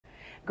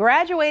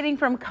Graduating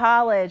from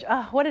college,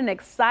 oh, what an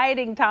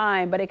exciting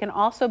time, but it can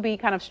also be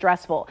kind of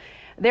stressful.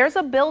 There's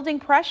a building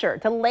pressure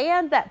to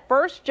land that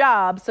first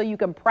job so you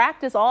can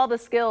practice all the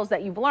skills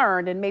that you've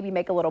learned and maybe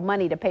make a little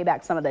money to pay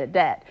back some of the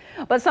debt.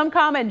 But some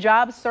common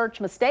job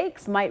search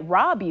mistakes might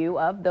rob you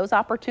of those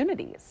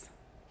opportunities.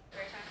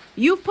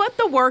 You've put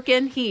the work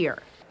in here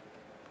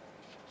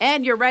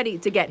and you're ready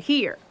to get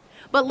here.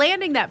 But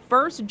landing that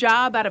first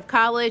job out of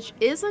college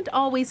isn't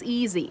always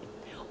easy.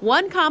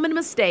 One common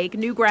mistake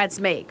new grads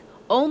make: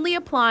 only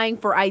applying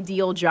for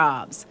ideal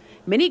jobs.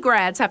 Many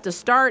grads have to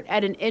start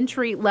at an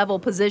entry-level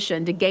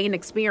position to gain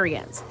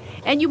experience,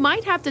 and you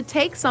might have to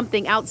take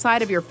something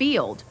outside of your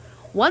field.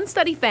 One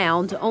study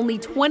found only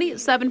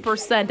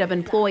 27% of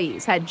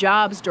employees had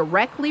jobs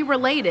directly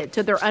related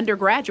to their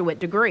undergraduate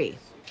degree.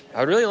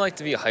 I would really like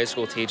to be a high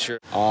school teacher.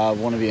 I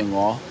want to be in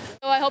law.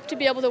 So I hope to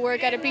be able to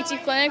work at a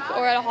PT clinic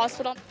or at a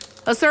hospital.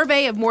 A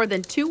survey of more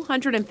than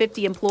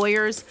 250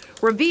 employers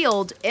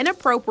revealed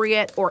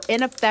inappropriate or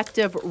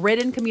ineffective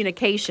written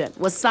communication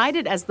was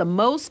cited as the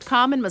most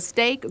common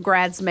mistake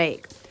grads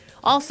make.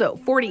 Also,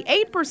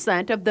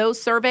 48% of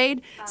those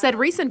surveyed said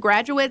recent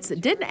graduates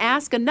didn't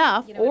ask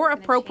enough or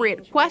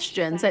appropriate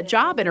questions at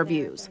job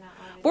interviews.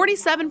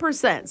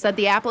 47% said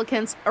the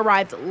applicants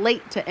arrived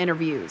late to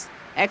interviews.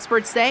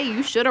 Experts say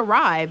you should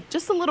arrive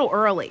just a little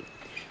early.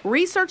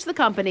 Research the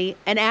company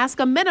and ask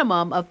a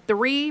minimum of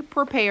 3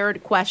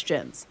 prepared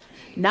questions.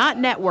 Not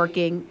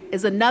networking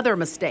is another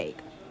mistake.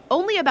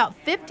 Only about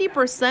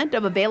 50%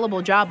 of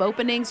available job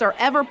openings are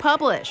ever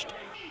published,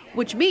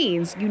 which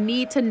means you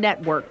need to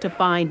network to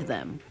find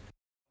them.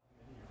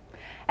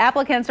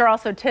 Applicants are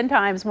also 10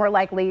 times more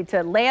likely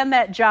to land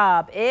that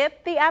job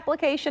if the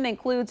application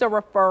includes a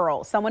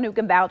referral, someone who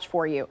can vouch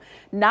for you.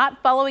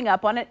 Not following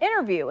up on an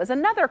interview is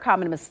another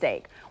common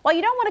mistake. While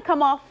you don't want to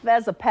come off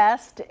as a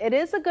pest, it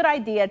is a good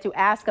idea to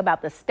ask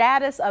about the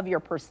status of your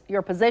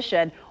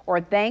position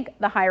or thank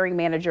the hiring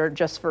manager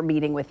just for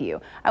meeting with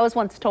you. I was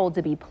once told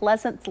to be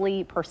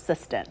pleasantly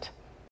persistent.